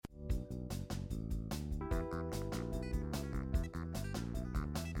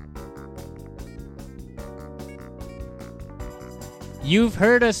You've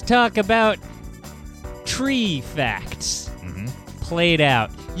heard us talk about tree facts. Played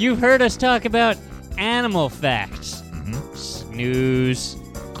out. You've heard us talk about animal facts. Snooze.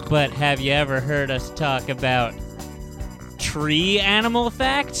 But have you ever heard us talk about tree animal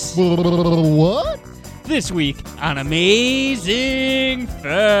facts? What? This week on Amazing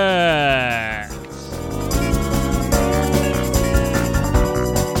Facts.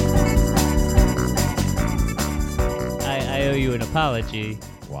 I owe you an apology.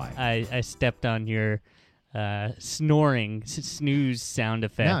 Why? I stepped on your snoring snooze sound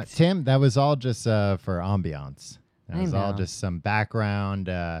effect. No, Tim, that was all just for ambiance. That I was all know. just some background,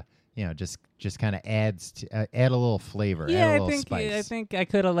 just kind of adds to, add a little flavor, Yeah, add a I little think spice. I think I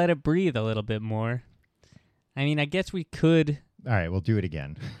could have let it breathe a little bit more. I mean, I guess we could. All right, we'll do it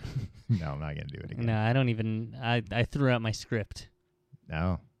again. No, I'm not going to do it again. No, I don't even. I threw out my script.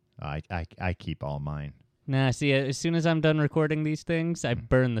 No, I keep all mine. Nah, see, as soon as I'm done recording these things, I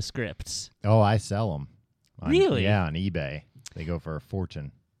burn the scripts. Oh, I sell them. Really? Yeah, on eBay. They go for a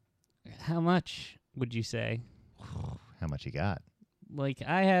fortune. How much would you say? How much you got? Like,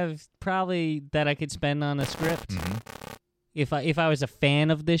 I have probably that I could spend on a script Mm-hmm. if I was a fan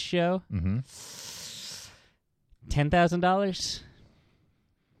of this show. Mm-hmm. $10,000.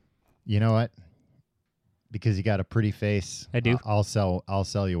 You know what? Because you got a pretty face, I do. I'll sell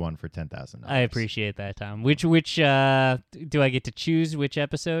you one for $10,000. I appreciate that, Tom. Which do I get to choose which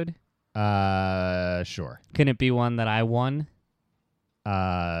episode? Sure. Can it be one that I won?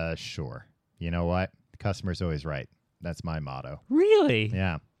 Sure. You know what? The customer's always right. That's my motto. Really?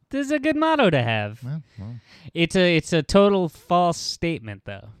 Yeah. This is a good motto to have. Well, It's a total false statement,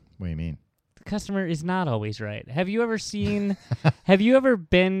 though. what do you mean? The customer is not always right. Have you ever seen? Have you ever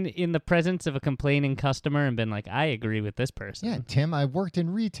been in the presence of a complaining customer and been like, "I agree with this person"? Yeah, Tim, I've worked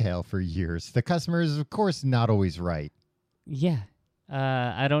in retail for years. The customer is, of course, not always right. Yeah.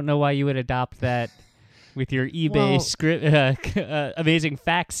 I don't know why you would adopt that with your eBay Well- script, Amazing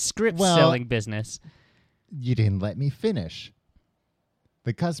Facts script Well- selling business. You didn't let me finish.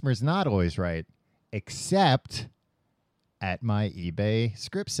 The customer's not always right, except at my eBay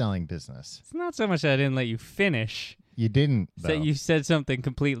script selling business. It's not so much that I didn't let you finish. You didn't, It's though. that you said something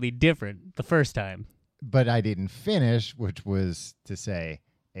completely different the first time. But I didn't finish, which was to say,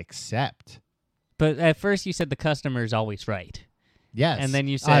 except. But at first you said the customer is always right. Yes. And then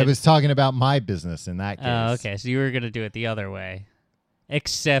you I said- was talking about my business in that case. Oh, okay. So you were going to do it the other way.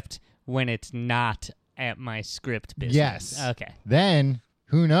 Except when it's not at my script business. Yes. Okay. Then,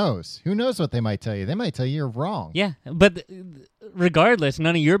 who knows? Who knows what they might tell you? They might tell you you're wrong. Yeah. But regardless,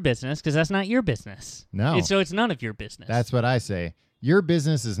 none of your business, because that's not your business. No. So it's none of your business. That's what I say. Your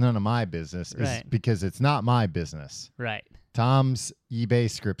business is none of my business Right. because it's not my business. right. Tom's eBay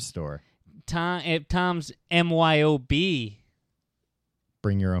script store. Tom's MYOB.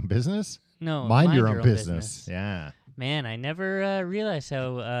 Bring your own business? No. Mind your own business. Yeah. Man, I never realized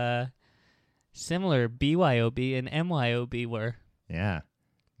how similar BYOB and MYOB were. Yeah.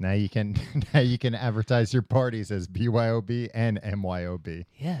 Now you can advertise your parties as BYOB and MYOB.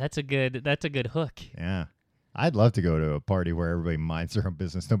 Yeah, that's a good hook. Yeah. I'd love to go to a party where everybody minds their own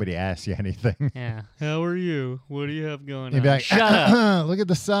business. Nobody asks you anything. Yeah. How are you? What do you have going You'd on? be like, Shut up. look at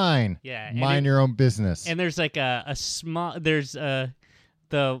the sign. Yeah. and Mind it- your own business. And there's like a small, there's the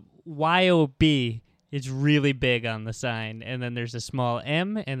YOB is really big on the sign, and then there's a small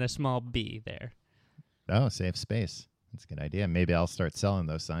M and a small B there. Oh, save space. That's a good idea. Maybe I'll start selling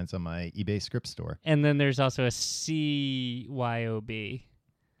those signs on my eBay script store. And then there's also a CYOB.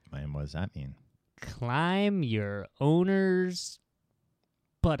 And what does that mean? Climb your owner's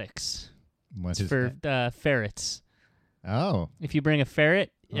buttocks. What It's is for that? ferrets. Oh, If you bring a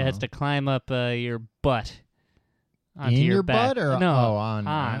ferret, it has Uh-huh. to climb up your butt. Onto in your your back. butt or no, on?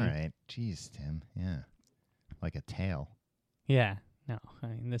 All on. right. Jeez, Tim. Yeah. Like a tail. Yeah, no. I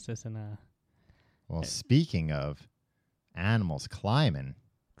mean, this isn't a Well, speaking of animals climbing,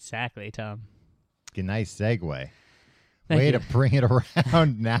 exactly, Tom. a nice segue. Thank Way you. to bring it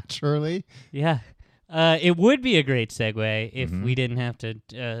around naturally. Yeah. It would be a great segue if Mhm. we didn't have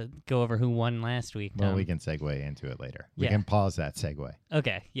to go over who won last week. Well, Tom. we can segue into it later. We Yeah. can pause that segue.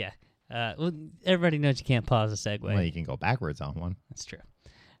 Okay, yeah. Well, everybody knows you can't pause a segue. Well, you can go backwards on one. That's true.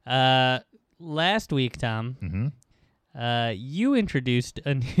 Last week, Tom, Mm-hmm. you introduced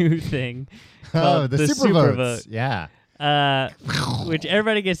a new thing Oh, called the super Super votes. Yeah. which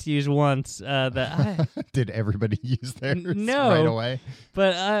everybody gets to use once. Did everybody use theirs No. right away?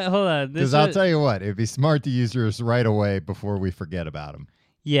 But hold on. Because I'll tell you what, it'd be smart to use yours right away before we forget about them.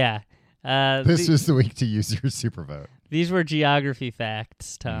 Yeah. This was the week to use your super vote. These were geography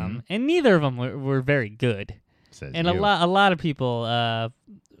facts, Tom, Mm-hmm. and neither of them were very good. Says And you. a lot of people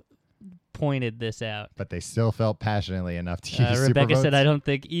pointed this out. But they still felt passionately enough to use Rebecca super said, votes? I don't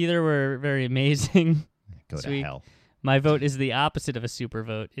think either were very amazing. Go this to week. hell. My vote is the opposite of a super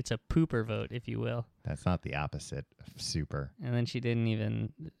vote. It's a pooper vote, if you will. That's not the opposite of super. And then she didn't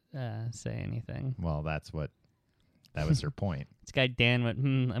even say anything. Well, that was her point. This guy Dan went,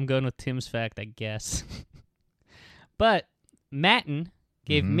 I'm going with Tim's fact, I guess. But Matten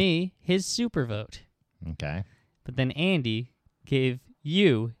gave me his super vote. Okay. But then Andy gave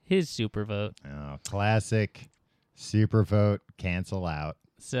you his super vote. Oh, classic super vote cancel out.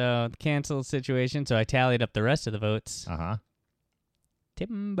 So, cancel situation. So I tallied up the rest of the votes. Uh-huh.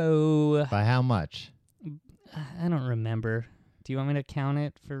 Timbo. By how much? I don't remember. Do you want me to count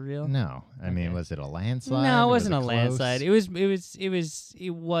it for real? No. I mean, Okay. was it a landslide? No, it Was wasn't a close? landslide. It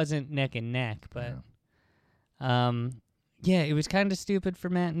wasn't neck and neck, but yeah, it was kind of stupid for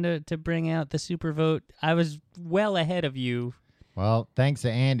Matt to bring out the super vote. I was well ahead of you. Well, thanks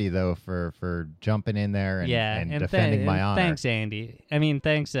to Andy though for jumping in there and defending my honor. Thanks, Andy. I mean,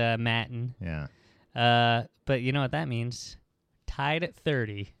 thanks, Matten. Yeah. But you know what that means? Tied at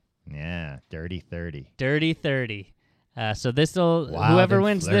 30. Yeah. Dirty 30. Dirty 30. So Wild whoever and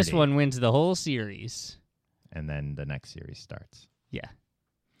wins this flirty. one wins the whole series. And then the next series starts. Yeah.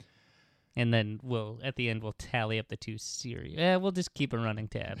 And then at the end we'll tally up the two series. We'll just keep a running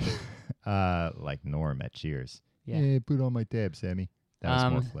tab. Like Norm at Cheers. Yeah. Put on my tab, Sammy. That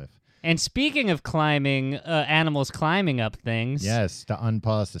was more Cliff. And speaking of climbing, animals climbing up things. Yes, to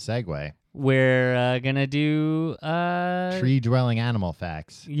unpause the segue. We're gonna do Tree-dwelling animal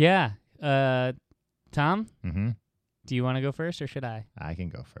facts. Yeah. Tom, Mm-hmm. do you want to go first or should I? I can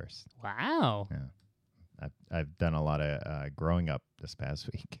go first. Wow. I've done a lot of growing up this past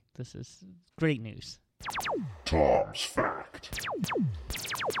week. This is great news. Tom's fact.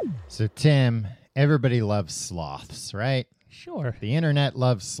 So, Tim, everybody loves sloths, right? Sure. The internet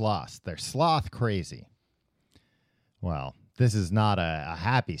loves sloths. They're sloth crazy. Well, this is not a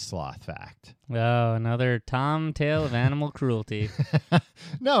happy sloth fact. Oh, another Tom tale of animal cruelty.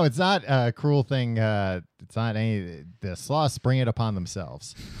 No, it's not a cruel thing. It's not any. The sloths bring it upon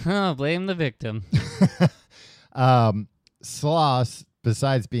themselves. Oh, blame the victim. Sloths,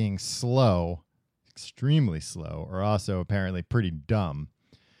 besides being slow, extremely slow, are also apparently pretty dumb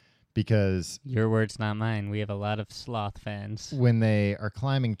because Your words, not mine. We have a lot of sloth fans. when they are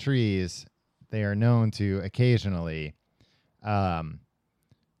climbing trees, they are known to occasionally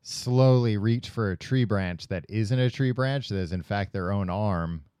slowly reach for a tree branch that isn't a tree branch, that is in fact their own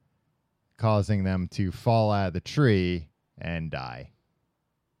arm, causing them to fall out of the tree and die.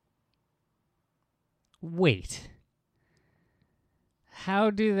 Wait. How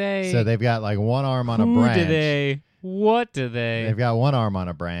do they? So they've got like one arm on a Who branch. do they? What do they? They've got one arm on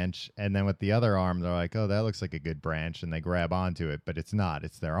a branch, and then with the other arm, they're like, oh, that looks like a good branch, and they grab onto it, but it's not.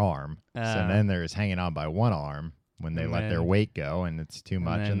 It's their arm. So then they're just hanging on by one arm when they And let their then- weight go, and it's too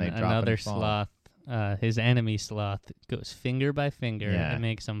much, and they then drop it another and fall. sloth, his enemy sloth, goes finger by finger Yeah. and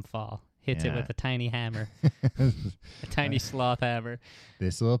makes him fall. Hits it Yeah. with a tiny hammer, a tiny sloth hammer.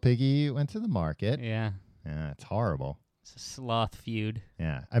 This little piggy went to the market. Yeah, Yeah, it's horrible. it's a sloth feud.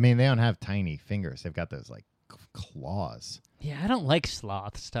 Yeah. I mean, they don't have tiny fingers. They've got those, like, claws. Yeah, I don't like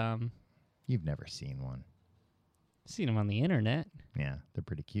sloths, Tom. You've never seen one. Seen them on the internet. Yeah, they're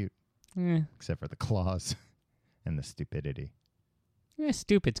pretty cute, Eh, except for the claws and the stupidity.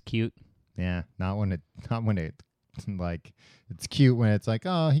 stupid's cute. Yeah, not when it, like, it's cute when it's like,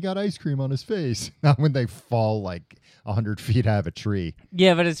 oh, he got ice cream on his face. Not when they fall like 100 feet out of a tree.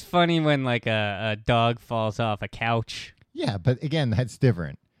 Yeah, but it's funny when like a dog falls off a couch. Yeah, but again, that's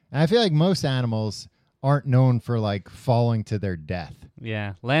different. And I feel like most animals aren't known for like falling to their death.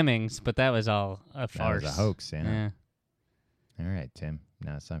 Yeah, lemmings, but that was all a farce. That was a hoax, yeah. Yeah. All right, Tim.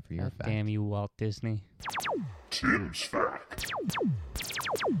 Now it's time for your God fact. damn you, Walt Disney. Tim's fact.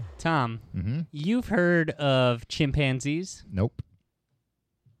 Tom, Mm-hmm. you've heard of chimpanzees? Nope.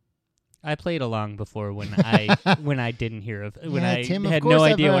 I played along before when I didn't hear of when Yeah, I Tim, of had course no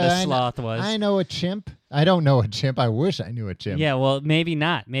I've idea what heard- a sloth was. I know a chimp. I don't know a chimp. I wish I knew a chimp. Yeah, well, maybe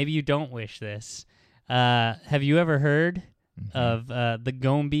not. Maybe you don't wish this. Have you ever heard of the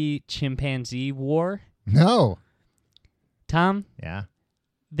Gombe chimpanzee war? No. Tom, Yeah.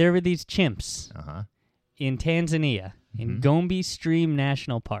 there were these chimps Uh-huh. in Tanzania in Mhm. Gombe Stream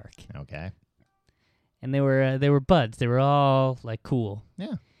National Park, Okay. and they were buds. They were all like cool.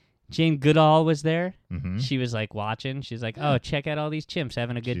 Yeah. Jane Goodall was there. Mm-hmm. She was like watching. She's like, Yeah. "Oh, check out all these chimps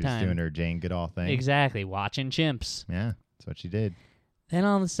having a good She was time." doing her Jane Goodall thing. Exactly, watching chimps. Yeah, that's what she did. Then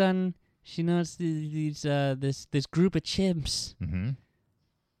all of a sudden, she noticed this group of chimps. Mm-hmm.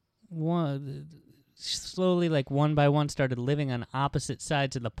 slowly, like one by one, started living on opposite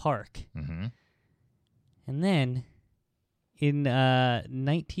sides of the park. Mm-hmm. And then, in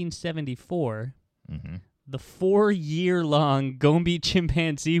 1974, Mm-hmm. the 4-year-long Gombe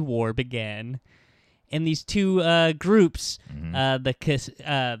Chimpanzee War began. And these two groups, the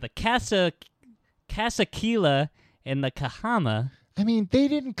Casakila and the Kahama. I mean, they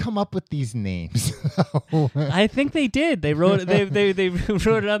didn't come up with these names. I think they did. They wrote they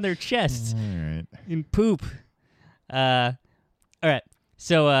wrote it on their chests All right. in poop. All right.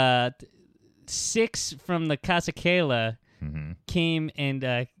 So 6 from the Casakela Mm-hmm. came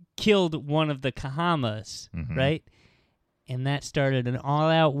and killed one of the Kahamas, right? And that started an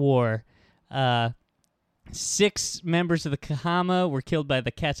all-out war. 6 members of the Kahama were killed by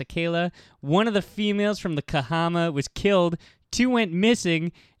the Casakela. One of the females from the Kahama was killed. 2 went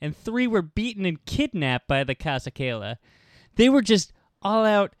missing, and 3 were beaten and kidnapped by the Casakela. They were just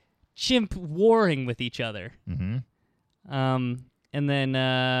all-out chimp warring with each other. Mm-hmm. And then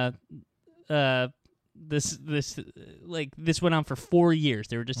this went on for 4 years.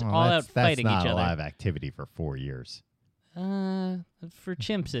 They were just all out fighting that's each not other. a lot of activity for 4 years. For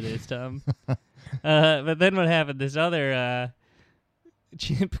chimps it is, Tom. But then what happened? This other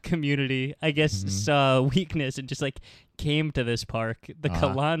chimp community, I guess, saw a weakness and just like came to this park, the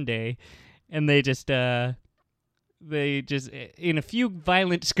Kalande, and they just in a few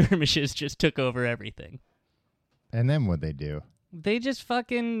violent skirmishes just took over everything. And then what'd they do? They just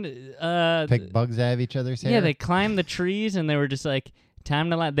fucking Pick bugs out of each other's hair? yeah, they climbed the trees and they were just like, time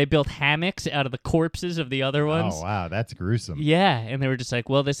to land. They built hammocks out of the corpses of the other ones. Oh, wow. That's gruesome. Yeah, and they were just like,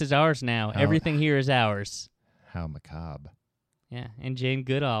 well, this is ours now. Everything here is ours. How macabre. Yeah, and Jane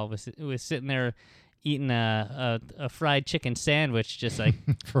Goodall was sitting there eating a fried chicken sandwich, just like,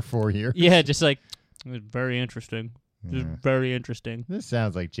 For 4 years? yeah, just like, it was very interesting. It was Yeah. very interesting. This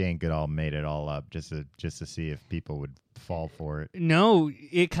sounds like Jane Goodall made it all up just to see if people would fall for it. No,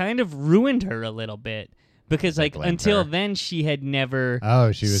 it kind of ruined her a little bit. Because, like, blamed until her. then, she had never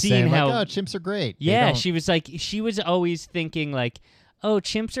Oh, she was seen saying how... like, oh, chimps are great. They Yeah, don't- she was like, she was always thinking like, oh,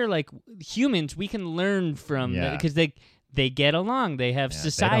 chimps are like humans. We can learn from Yeah. because they get along. They have yeah,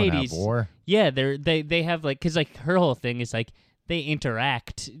 societies. They don't have war. Yeah, they have like because like her whole thing is like they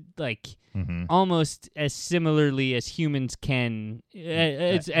interact like Mm-hmm. almost as similarly as humans can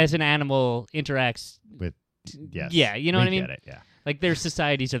as an animal interacts. With yes. Yeah, you know we what I mean? Get it, yeah. Like their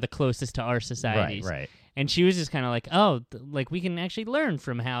societies are the closest to our societies. Right. And she was just kind of like, oh, like we can actually learn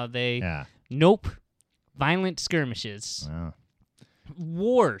from how they. Yeah. Nope. Violent skirmishes. Wow.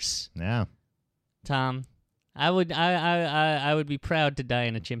 Wars. Yeah. Tom, I would be proud to die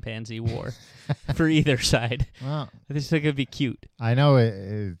in a chimpanzee war for either side. Well, I just think it'd be cute. I know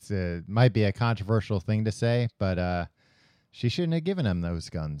it might be a controversial thing to say, but she shouldn't have given him those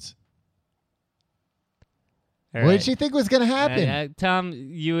guns. All What right. did she think was going to happen? Tom,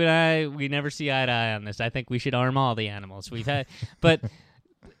 you and I, we never see eye to eye on this. I think we should arm all the animals. But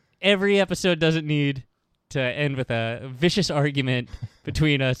every episode doesn't need to end with a vicious argument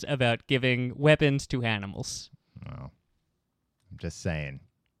between us about giving weapons to animals. Well, I'm just saying.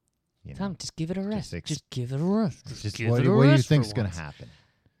 You know, Tom, just give it a rest. ex- Just give it a rest. just give what it a do you rest think for is going once. to happen?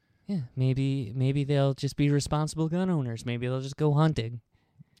 Yeah, maybe they'll just be responsible gun owners. Maybe they'll just go hunting.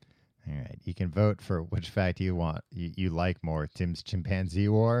 All right. You can vote for which fact you want. You like more, Tim's chimpanzee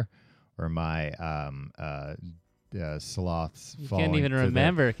war or my sloths You falling can't even to their-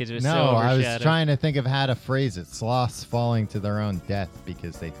 remember because it was No, so I was overshadowed. trying to think of how to phrase it. Sloths falling to their own death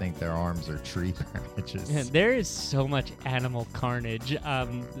because they think their arms are tree branches. Yeah, there is so much animal carnage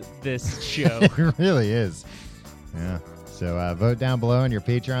on this show. It really is. Yeah. So vote down below on your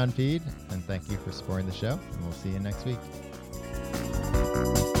Patreon feed, and thank you for supporting the show, and we'll see you next week.